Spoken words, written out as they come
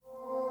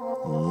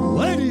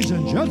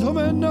Ladies and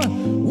gentlemen,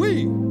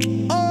 we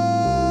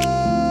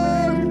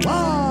are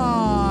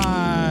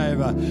live!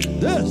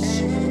 This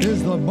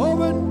is the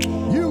moment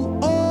you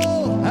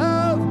all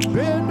have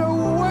been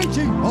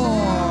waiting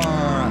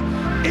for.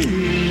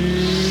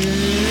 It's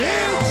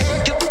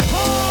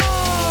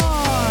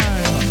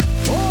time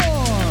for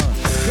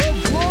the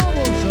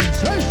global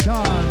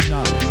sensation,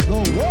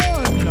 the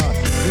one,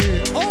 the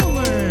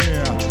only,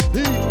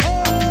 the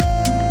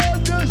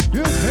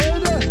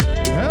undisputed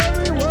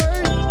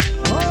heavyweight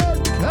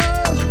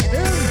podcast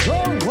in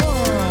the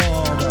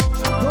world,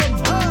 the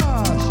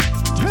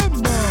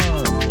Mass Timber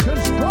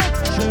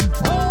Construction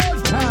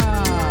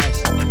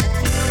Podcast.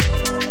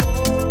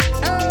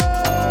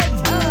 And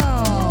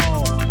now,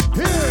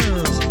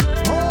 here's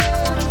Paul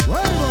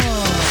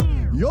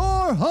Kramer,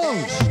 your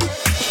host.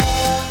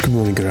 Good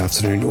morning, good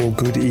afternoon, or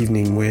good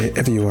evening,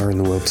 wherever you are in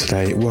the world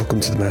today. Welcome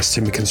to the Mass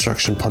Timber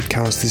Construction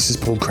Podcast. This is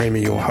Paul Kramer,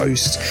 your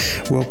host.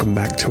 Welcome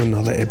back to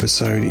another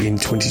episode in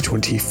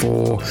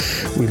 2024.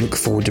 We look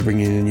forward to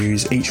bringing you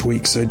news each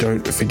week, so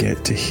don't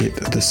forget to hit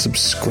the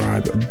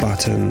subscribe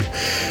button.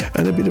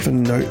 And a bit of a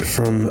note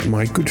from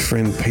my good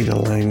friend Peter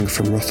Lang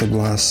from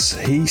Rotherglass.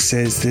 He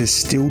says there's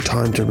still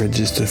time to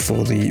register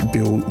for the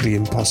Build the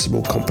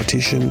Impossible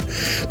competition.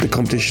 The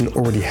competition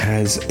already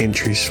has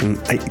entries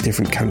from 8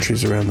 different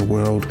countries around the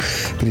world.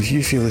 But if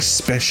you feel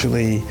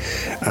especially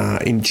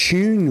in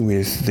tune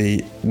with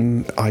the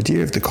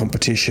idea of the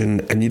competition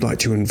and you'd like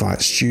to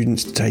invite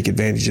students to take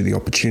advantage of the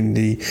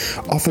opportunity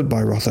offered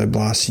by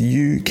Rotherglass,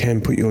 you can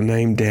put your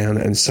name down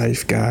and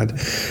safeguard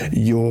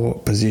your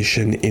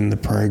position in the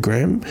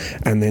program,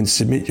 and then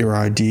submit your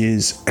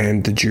ideas,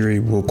 and the jury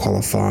will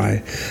qualify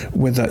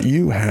whether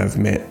you have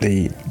met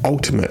the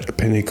ultimate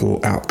pinnacle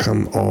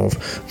outcome of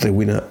the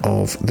winner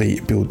of the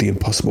Build the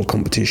Impossible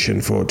competition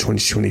for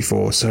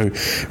 2024. So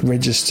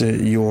register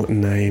your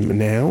name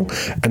now.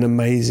 An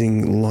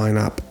amazing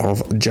lineup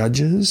of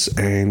judges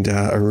and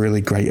a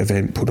really great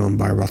event put on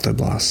by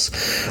Rotherglass.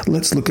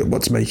 Let's look at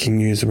what's making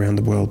news around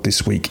the world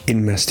this week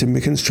in Mass Timber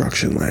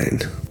Construction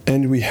land.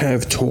 And we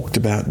have talked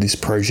about this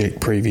project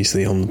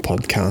previously on the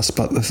podcast,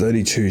 but the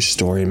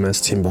 32-story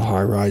Mass Timber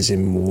high-rise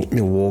in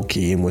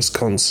Milwaukee in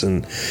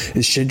Wisconsin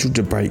is scheduled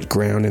to break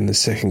ground in the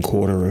second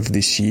quarter of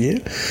this year.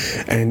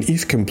 And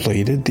if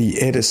completed,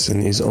 the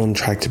Edison is on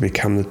track to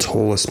become the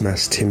tallest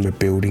mass timber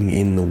building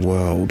in the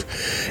world.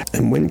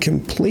 And when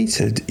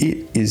completed,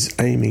 it is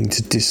aiming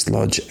to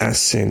dislodge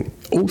Ascent,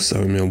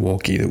 also in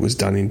Milwaukee, that was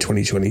done in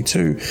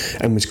 2022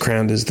 and was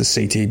crowned as the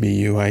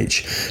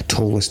CTBUH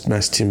tallest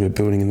mass timber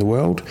building in the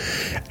world.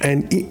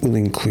 And it will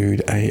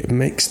include a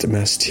mixed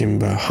mass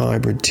timber,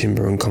 hybrid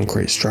timber and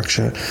concrete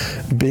structure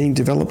being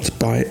developed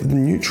by the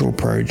Neutral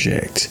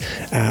Project,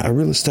 a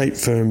real estate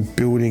firm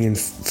building and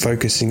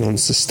focusing on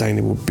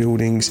sustainable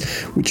buildings,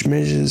 which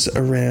measures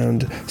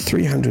around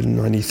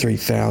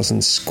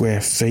 393,000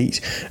 square feet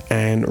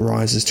and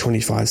rises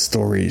 25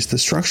 stories. The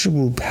structure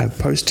will have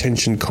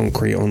post-tension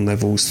concrete on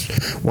levels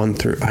 1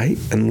 through 8,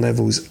 and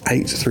levels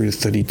 8 through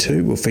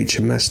 32 will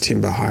feature mass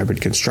timber hybrid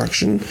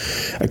construction,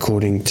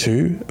 according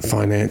to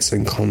Finance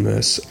and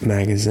Commerce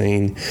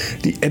magazine.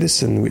 The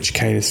Edison, which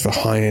caters for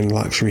high-end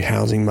luxury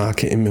housing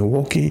market in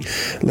Milwaukee,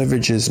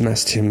 leverages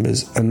mass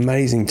timber's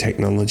amazing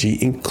technology,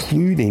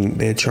 including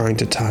they're trying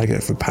to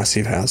target for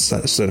passive house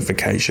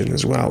certification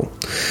as well.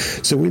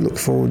 So we look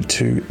forward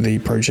to the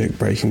project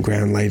breaking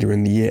ground later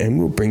in the year, and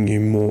we'll bring you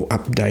more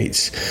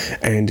updates,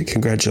 and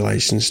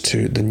congratulations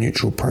to the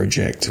Neutral Project.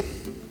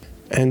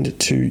 And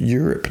to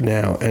Europe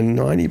now, and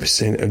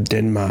 90% of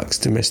Denmark's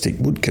domestic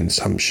wood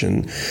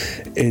consumption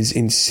is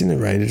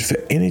incinerated for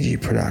energy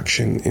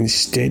production.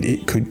 Instead,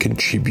 it could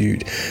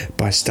contribute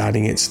by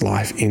starting its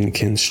life in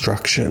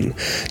construction.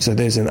 So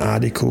there's an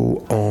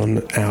article on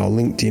our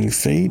LinkedIn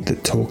feed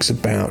that talks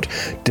about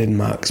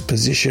Denmark's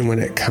position when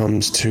it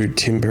comes to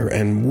timber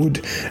and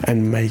wood,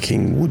 and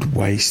making wood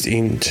waste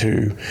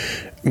into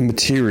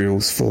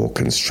materials for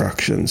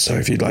construction. So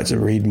if you'd like to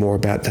read more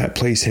about that,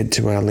 please head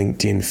to our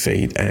LinkedIn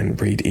feed and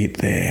read it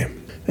there.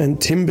 And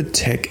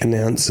TimberTech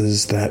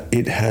announces that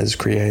it has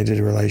created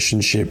a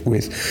relationship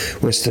with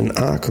Western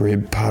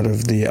Arkrib, part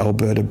of the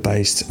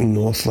Alberta-based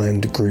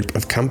Northland group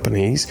of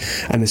companies,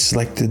 and has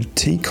selected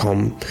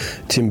TCOM,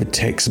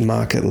 TimberTech's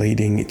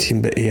market-leading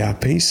timber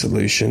ERP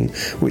solution,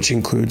 which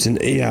includes an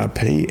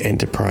ERP,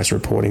 enterprise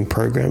reporting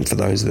program for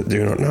those that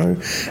do not know,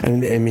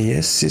 and an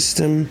MES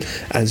system,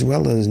 as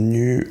well as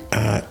new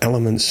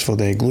elements for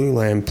their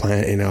glulam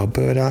plant in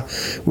Alberta,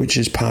 which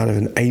is part of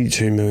an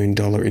 $82 million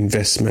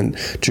investment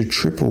to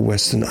triple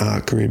Western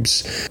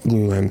Arkrib's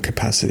glulam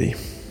capacity.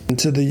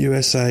 To the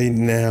USA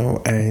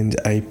now, and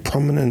a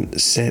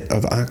prominent set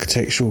of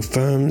architectural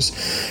firms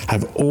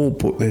have all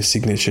put their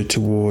signature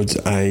towards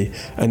an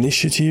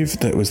initiative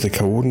that was the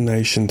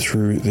coordination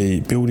through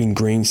the Building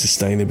Green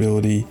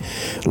Sustainability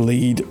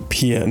Lead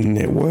Peer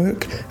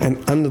Network,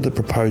 and under the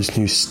proposed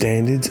new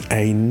standards,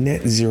 a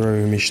net zero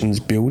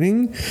emissions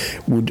building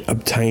would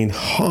obtain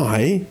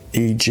high,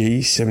 e.g.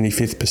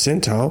 75th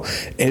percentile,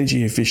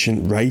 energy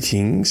efficient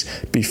ratings,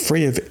 be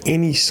free of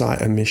any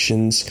site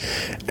emissions,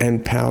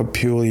 and powered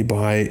purely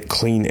only by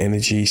clean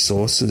energy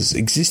sources.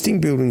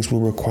 Existing buildings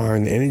will require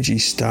an Energy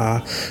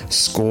Star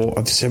score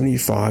of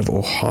 75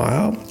 or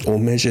higher, or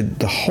measure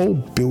the whole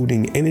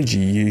building energy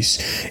use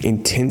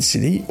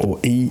intensity, or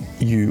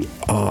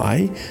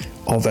EUI,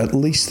 of at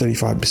least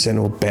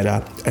 35% or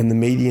better, and the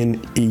median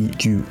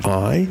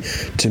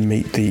EUI to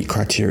meet the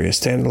criteria.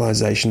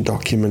 Standardization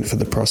document for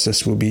the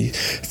process will be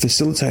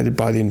facilitated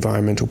by the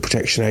Environmental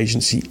Protection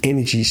Agency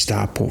Energy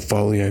Star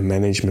Portfolio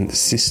Management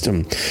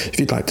System. If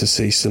you'd like to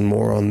see some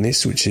more on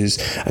this, which is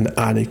an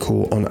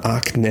article on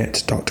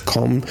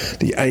arcnet.com,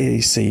 the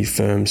AEC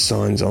firm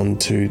signs on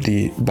to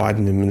the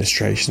Biden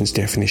administration's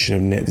definition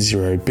of net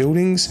zero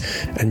buildings,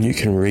 and you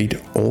can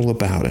read all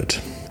about it.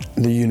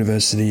 The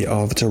University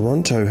of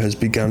Toronto has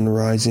begun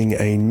rising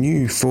a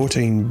new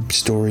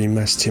 14-storey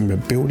mass timber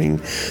building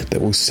that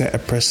will set a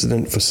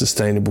precedent for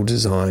sustainable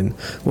design.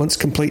 Once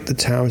complete, the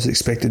tower is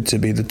expected to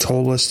be the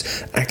tallest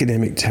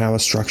academic tower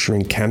structure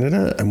in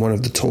Canada and one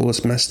of the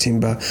tallest mass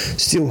timber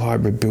steel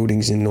hybrid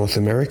buildings in North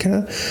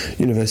America.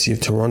 University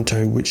of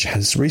Toronto, which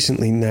has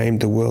recently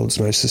named the world's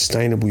most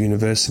sustainable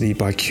university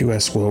by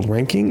QS World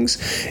Rankings,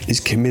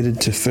 is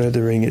committed to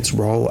furthering its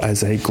role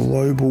as a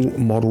global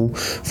model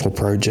for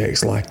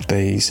projects like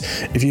these.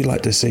 If you'd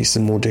like to see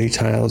some more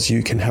details,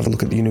 you can have a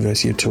look at the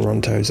University of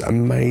Toronto's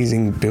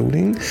amazing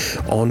building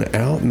on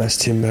our Mass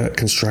Timber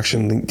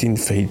Construction LinkedIn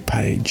feed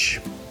page.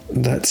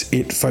 That's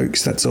it,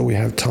 folks. That's all we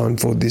have time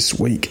for this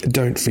week.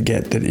 Don't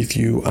forget that if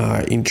you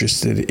are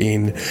interested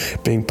in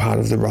being part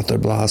of the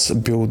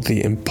Rotherblast Build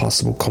the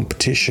Impossible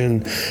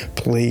competition,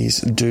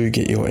 please do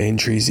get your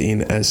entries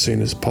in as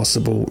soon as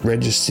possible.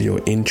 Register your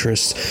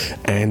interest,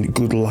 and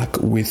good luck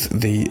with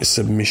the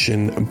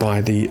submission by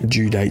the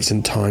due dates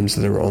and times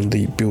that are on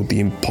the Build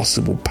the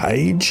Impossible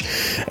page.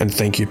 And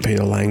thank you,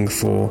 Peter Lang,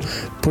 for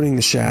putting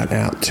the shout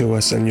out to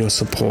us and your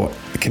support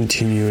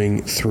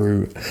continuing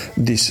through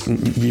this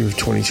year of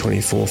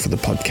 2024 for the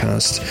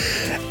podcast.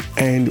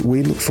 And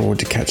we look forward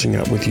to catching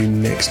up with you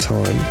next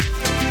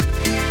time.